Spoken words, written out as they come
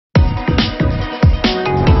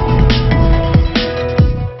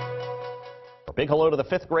Big hello to the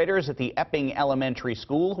fifth graders at the Epping Elementary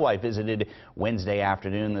School, who I visited Wednesday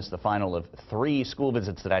afternoon. This is the final of 3 school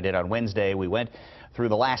visits that I did on Wednesday. We went through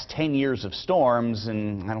the last 10 years of storms,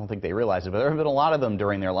 and I don't think they realize it, but there have been a lot of them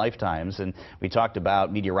during their lifetimes. And we talked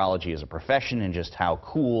about meteorology as a profession and just how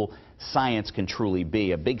cool science can truly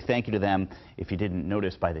be. A big thank you to them. If you didn't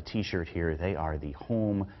notice by the t-shirt here, they are the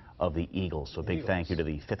home of the Eagles. So a big thank you to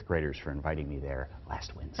the fifth graders for inviting me there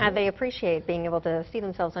last Wednesday. They appreciate being able to see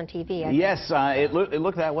themselves on TV. Yes, it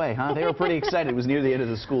looked that way, huh? They were pretty excited. It was near the end of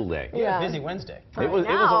the school day. Yeah, busy Wednesday. It was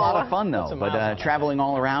a lot of fun though, but traveling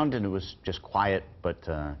all around, and it was just quiet but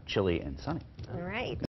chilly and sunny. All right.